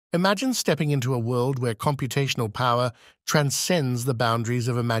Imagine stepping into a world where computational power transcends the boundaries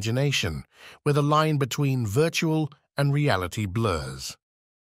of imagination, where the line between virtual and reality blurs.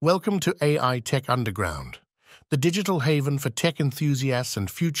 Welcome to AI Tech Underground, the digital haven for tech enthusiasts and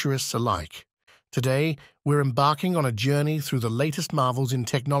futurists alike. Today, we're embarking on a journey through the latest marvels in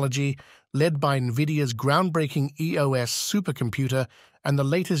technology, led by Nvidia's groundbreaking EOS supercomputer and the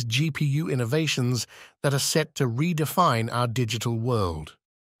latest GPU innovations that are set to redefine our digital world.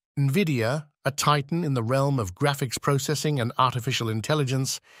 Nvidia, a titan in the realm of graphics processing and artificial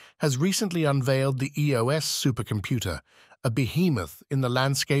intelligence, has recently unveiled the EOS supercomputer, a behemoth in the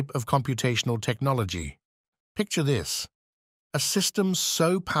landscape of computational technology. Picture this: a system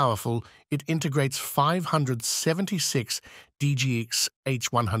so powerful it integrates 576 DGX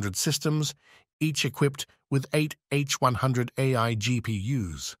H100 systems, each equipped with 8 H100 AI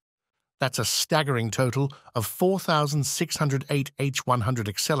GPUs. That's a staggering total of 4,608 H100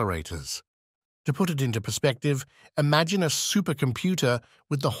 accelerators. To put it into perspective, imagine a supercomputer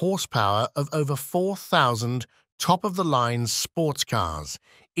with the horsepower of over 4,000 top-of-the-line sports cars,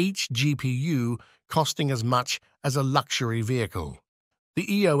 each GPU costing as much as a luxury vehicle. The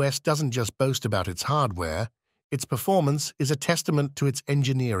EOS doesn't just boast about its hardware, its performance is a testament to its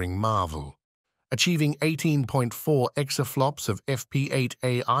engineering marvel. Achieving 18.4 exaflops of FP8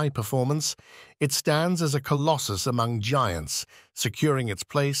 AI performance, it stands as a colossus among giants, securing its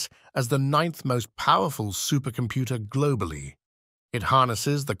place as the 9th most powerful supercomputer globally. It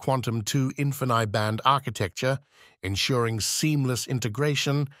harnesses the Quantum 2 InfiniBand architecture, ensuring seamless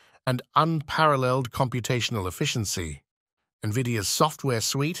integration and unparalleled computational efficiency. Nvidia's software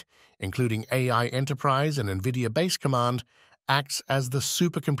suite, including AI Enterprise and Nvidia Base Command, acts as the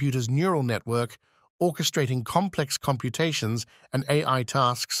supercomputer's neural network, orchestrating complex computations and AI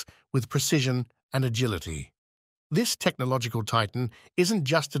tasks with precision and agility. This technological titan isn't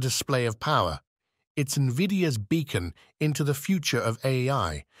just a display of power. It's Nvidia's beacon into the future of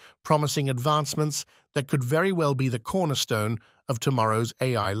AI, promising advancements that could very well be the cornerstone of tomorrow's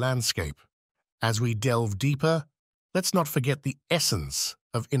AI landscape. As we delve deeper, let's not forget the essence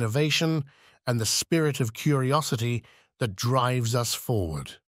of innovation and the spirit of curiosity that drives us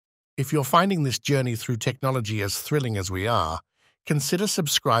forward. If you're finding this journey through technology as thrilling as we are, consider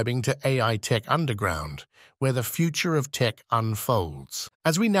subscribing to AI Tech Underground, where the future of tech unfolds.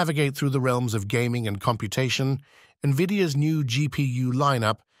 As we navigate through the realms of gaming and computation, Nvidia's new GPU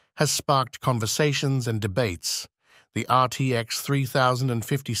lineup has sparked conversations and debates. The RTX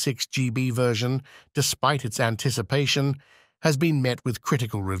 3056 GB version, despite its anticipation, has been met with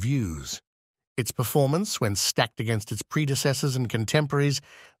critical reviews. Its performance, when stacked against its predecessors and contemporaries,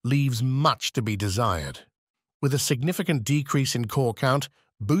 leaves much to be desired. With a significant decrease in core count,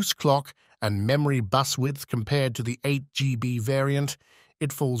 boost clock, and memory bus width compared to the 8 GB variant,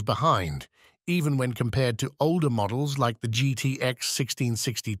 it falls behind, even when compared to older models like the GTX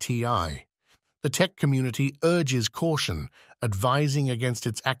 1660 Ti. The tech community urges caution, advising against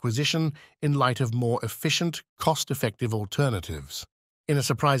its acquisition in light of more efficient, cost-effective alternatives. In a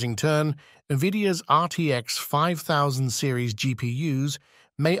surprising turn, Nvidia's RTX 5000 series GPUs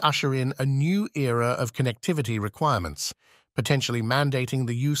may usher in a new era of connectivity requirements, potentially mandating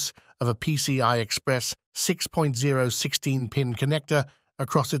the use of a PCI Express 6.0 16-pin connector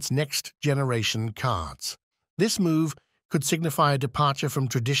across its next-generation cards. This move could signify a departure from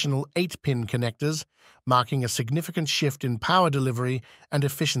traditional 8-pin connectors, marking a significant shift in power delivery and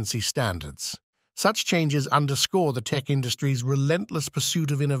efficiency standards. Such changes underscore the tech industry's relentless pursuit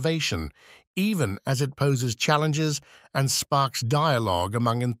of innovation, even as it poses challenges and sparks dialogue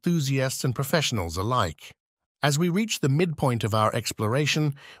among enthusiasts and professionals alike. As we reach the midpoint of our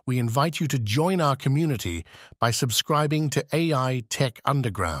exploration, we invite you to join our community by subscribing to AI Tech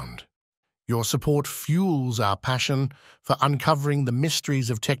Underground. Your support fuels our passion for uncovering the mysteries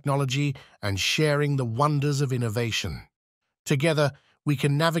of technology and sharing the wonders of innovation. Together, we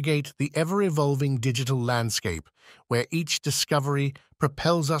can navigate the ever-evolving digital landscape, where each discovery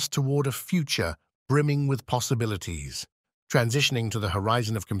propels us toward a future brimming with possibilities. Transitioning to the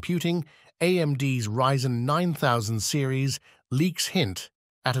horizon of computing, AMD's Ryzen 9000 series leaks hint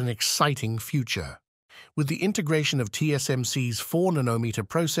at an exciting future. With the integration of TSMC's 4nm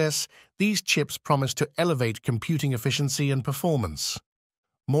process, these chips promise to elevate computing efficiency and performance.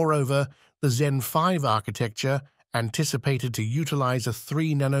 Moreover, the Zen 5 architecture, anticipated to utilize a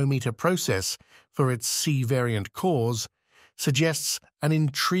 3nm process for its C-variant cores, suggests an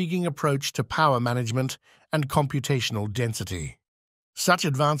intriguing approach to power management and computational density. Such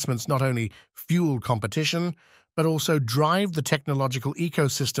advancements not only fuel competition, but also drive the technological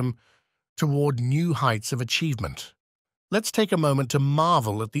ecosystem toward new heights of achievement. Let's take a moment to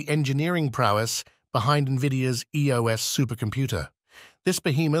marvel at the engineering prowess behind Nvidia's EOS supercomputer. This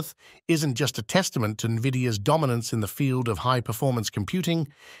behemoth isn't just a testament to Nvidia's dominance in the field of high-performance computing,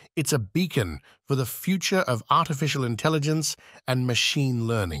 it's a beacon for the future of artificial intelligence and machine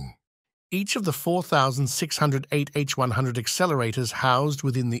learning. Each of the 4,608 H100 accelerators housed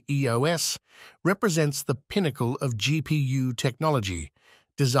within the EOS represents the pinnacle of GPU technology,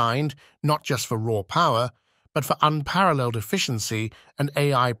 designed not just for raw power, but for unparalleled efficiency and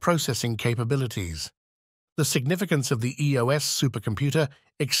AI processing capabilities. The significance of the EOS supercomputer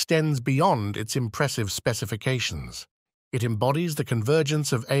extends beyond its impressive specifications. It embodies the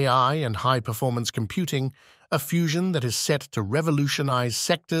convergence of AI and high-performance computing, a fusion that is set to revolutionize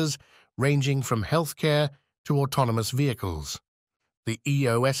sectors ranging from healthcare to autonomous vehicles. The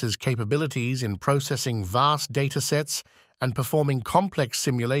EOS's capabilities in processing vast datasets and performing complex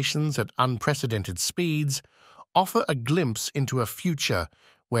simulations at unprecedented speeds offer a glimpse into a future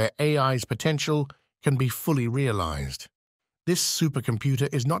where AI's potential can be fully realized. This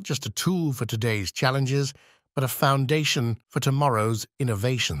supercomputer is not just a tool for today's challenges, but a foundation for tomorrow's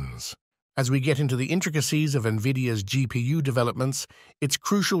innovations. As we get into the intricacies of Nvidia's GPU developments, it's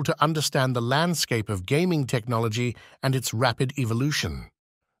crucial to understand the landscape of gaming technology and its rapid evolution.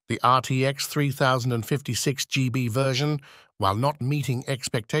 The RTX 3056 GB version, while not meeting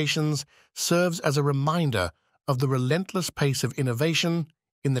expectations, serves as a reminder of the relentless pace of innovation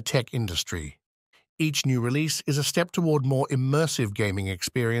in the tech industry. Each new release is a step toward more immersive gaming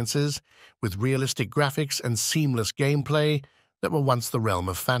experiences, with realistic graphics and seamless gameplay that were once the realm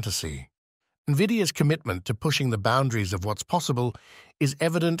of fantasy. Nvidia's commitment to pushing the boundaries of what's possible is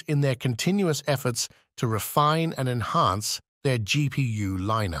evident in their continuous efforts to refine and enhance their GPU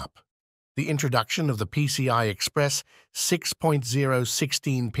lineup. The introduction of the PCI Express 6.0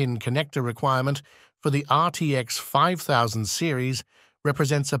 16-pin connector requirement for the RTX 5000 series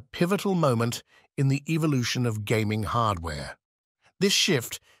represents a pivotal moment in the evolution of gaming hardware. This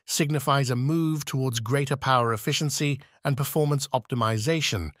shift signifies a move towards greater power efficiency and performance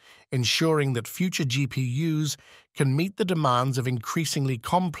optimization, ensuring that future GPUs can meet the demands of increasingly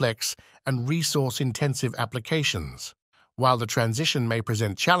complex and resource-intensive applications. While the transition may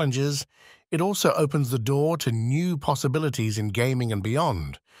present challenges, it also opens the door to new possibilities in gaming and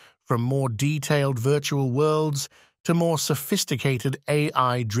beyond, from more detailed virtual worlds to more sophisticated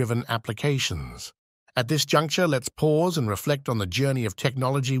AI-driven applications. At this juncture, let's pause and reflect on the journey of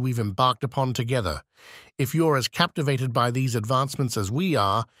technology we've embarked upon together. If you're as captivated by these advancements as we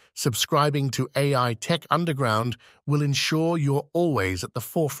are, subscribing to AI Tech Underground will ensure you're always at the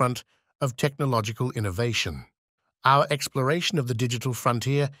forefront of technological innovation. Our exploration of the digital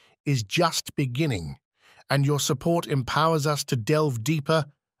frontier is just beginning, and your support empowers us to delve deeper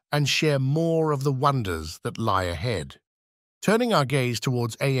and share more of the wonders that lie ahead. Turning our gaze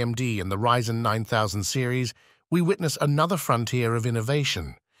towards AMD and the Ryzen 9000 series, we witness another frontier of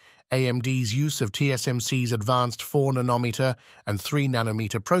innovation. AMD's use of TSMC's advanced 4nm and 3nm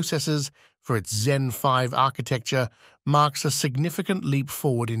processors for its Zen 5 architecture marks a significant leap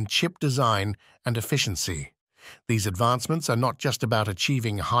forward in chip design and efficiency. These advancements are not just about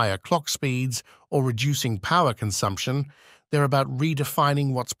achieving higher clock speeds or reducing power consumption, they're about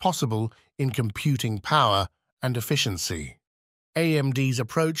redefining what's possible in computing power and efficiency. AMD's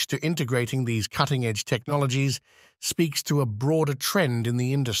approach to integrating these cutting-edge technologies speaks to a broader trend in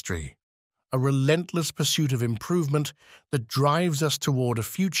the industry, a relentless pursuit of improvement that drives us toward a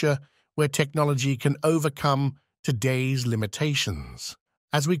future where technology can overcome today's limitations.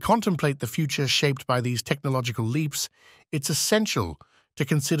 As we contemplate the future shaped by these technological leaps, it's essential to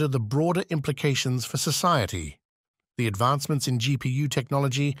consider the broader implications for society. The advancements in GPU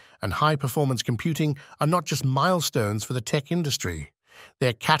technology and high-performance computing are not just milestones for the tech industry.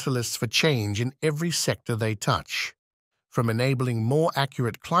 They're catalysts for change in every sector they touch. From enabling more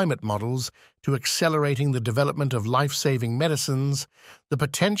accurate climate models to accelerating the development of life-saving medicines, the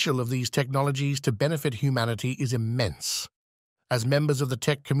potential of these technologies to benefit humanity is immense. As members of the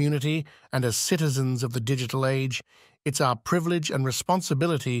tech community and as citizens of the digital age, it's our privilege and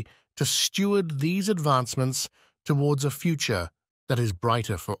responsibility to steward these advancements towards a future that is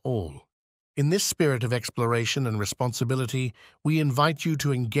brighter for all. In this spirit of exploration and responsibility, we invite you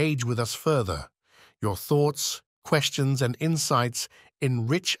to engage with us further. Your thoughts, questions, and insights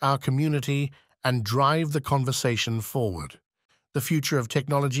enrich our community and drive the conversation forward. The future of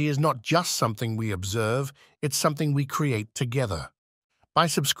technology is not just something we observe, it's something we create together. By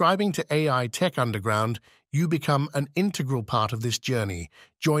subscribing to AI Tech Underground, you become an integral part of this journey,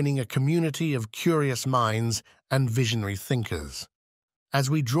 joining a community of curious minds and visionary thinkers. As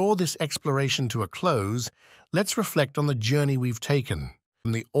we draw this exploration to a close, let's reflect on the journey we've taken.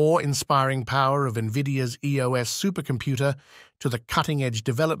 From the awe-inspiring power of Nvidia's EOS supercomputer to the cutting-edge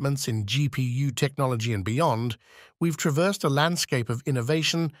developments in GPU technology and beyond, we've traversed a landscape of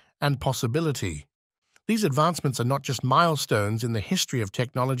innovation and possibility. These advancements are not just milestones in the history of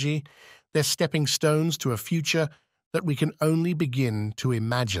technology, they're stepping stones to a future that we can only begin to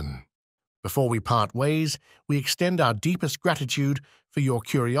imagine. Before we part ways, we extend our deepest gratitude for your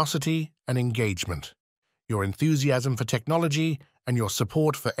curiosity and engagement. Your enthusiasm for technology and your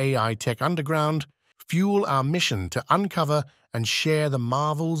support for AI Tech Underground fuel our mission to uncover and share the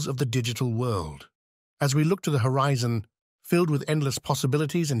marvels of the digital world. As we look to the horizon, filled with endless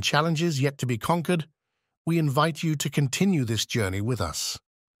possibilities and challenges yet to be conquered, we invite you to continue this journey with us.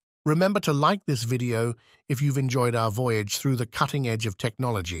 Remember to like this video if you've enjoyed our voyage through the cutting edge of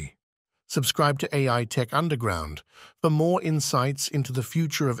technology. Subscribe to AI Tech Underground for more insights into the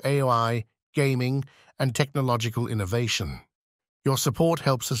future of AI, gaming, and technological innovation. Your support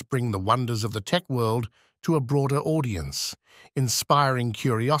helps us bring the wonders of the tech world to a broader audience, inspiring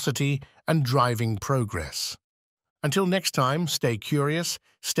curiosity and driving progress. Until next time, stay curious,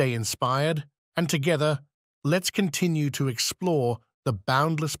 stay inspired, and together, let's continue to explore the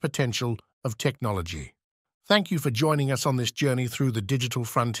boundless potential of technology. Thank you for joining us on this journey through the digital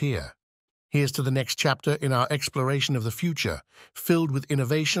frontier. Here's to the next chapter in our exploration of the future, filled with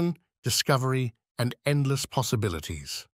innovation, discovery, and endless possibilities.